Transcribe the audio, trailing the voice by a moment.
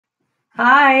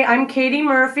Hi, I'm Katie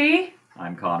Murphy.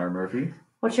 I'm Connor Murphy.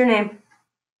 What's your name?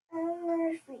 Owen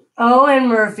Murphy. Owen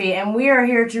Murphy, and we are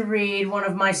here to read one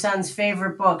of my son's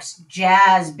favorite books,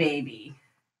 Jazz Baby.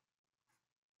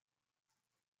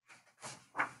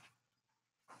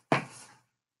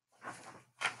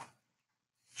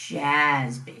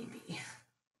 Jazz Baby.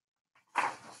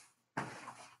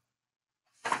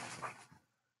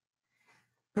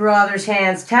 Brother's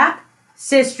hands tap,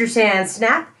 sister's hands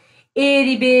snap,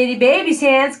 itty bitty baby's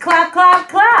hands clap, clap,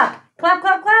 clap. Clap,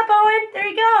 clap, clap, Owen. There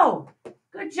you go.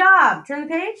 Good job. Turn the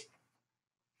page.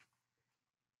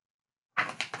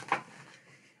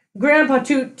 Grandpa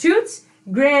toot toots,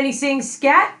 Granny sings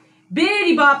scat,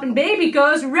 bitty bop and baby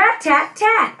goes rat tat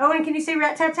tat. Owen, can you say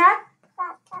rat tat tat?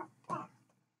 Tap, tap, tap.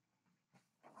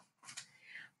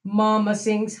 Mama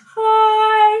sings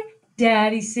high,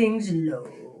 Daddy sings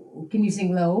low. Can you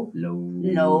sing low? Low.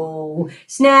 Low.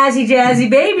 Snazzy jazzy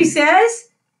baby says,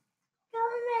 Go,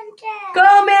 man,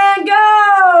 go man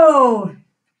go!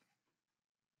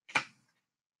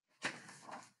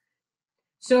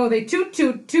 So they toot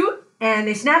toot toot, and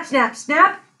they snap snap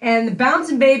snap, and the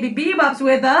bouncing baby bebops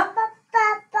with a Ba,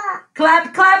 ba, ba.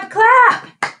 clap clap clap,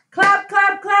 clap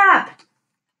clap clap.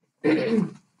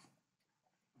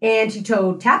 Auntie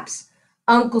Toad taps,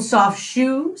 Uncle Soft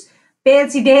shoes,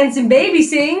 Fancy dancing baby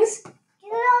sings,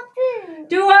 Do,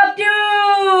 do up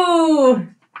do.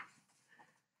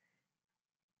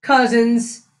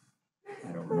 Cousins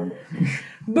I don't remember.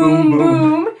 boom Boom,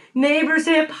 boom. boom, neighbors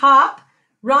hip hop,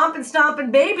 romping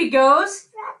stomping baby goes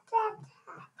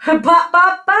rat, tat, pop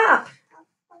pop pop.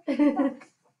 tat.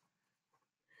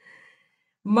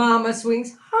 Mama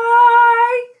swings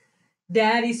high,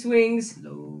 Daddy swings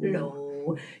Low.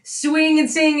 low. Swing and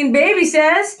sing and baby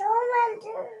says, Go, man,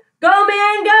 do. go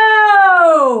man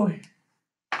go.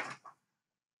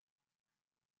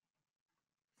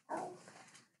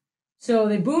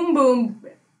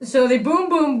 So they boom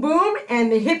boom, boom,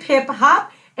 and the hip hip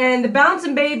hop, and the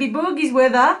bouncing baby boogies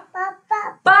with a Ba,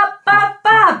 ba, bop bop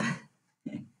bop.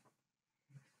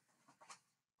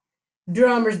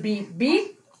 Drummers beat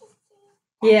beat,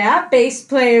 yeah, bass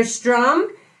players strum.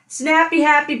 Snappy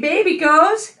happy baby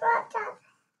goes rat, tat.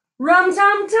 rum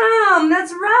tum tum.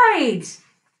 That's right.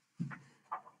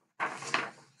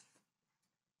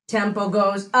 Tempo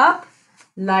goes up,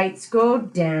 lights go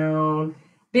down.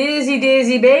 Busy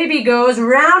dizzy baby goes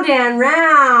round and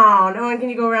round. Owen, can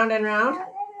you go round and round?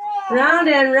 Round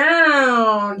and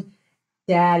round.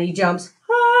 Daddy jumps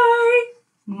high.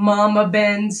 Mama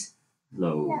bends.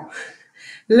 Low. No.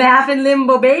 Laughing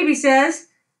limbo baby says,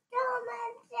 Go,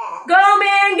 man, do. go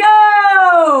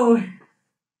man go.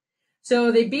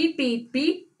 So they beat beat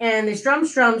beat, and they strum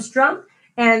strum strum,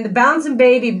 and the bouncing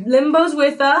baby limbos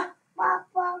with a Ba,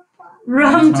 ba, ba.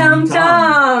 rum tum Tum,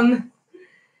 tum. tum.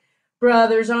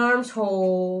 Brother's arms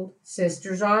hold,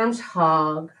 sister's arms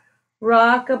hug.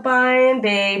 Rock-a-bye and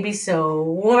baby so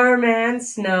warm and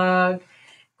snug.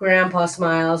 Grandpa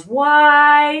smiles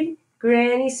wide,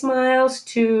 Granny smiles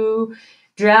too.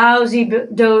 Drowsy,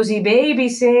 dozy baby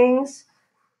sings,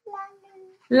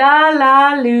 la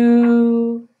la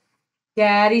loo.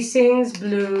 Daddy sings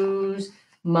blues,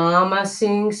 Mama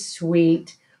sings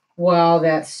sweet, while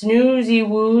that snoozy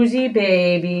woozy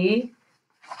baby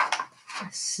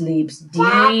sleeps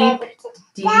That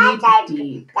deep, baby,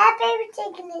 deep. that baby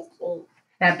taking his sleep.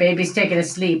 That baby's taking a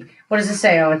sleep. What does it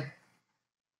say, Owen?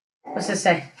 What's it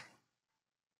say?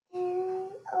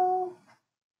 Oh,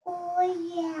 oh,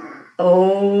 yeah.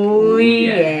 Oh,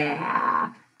 yeah.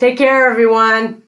 yeah. Take care, everyone.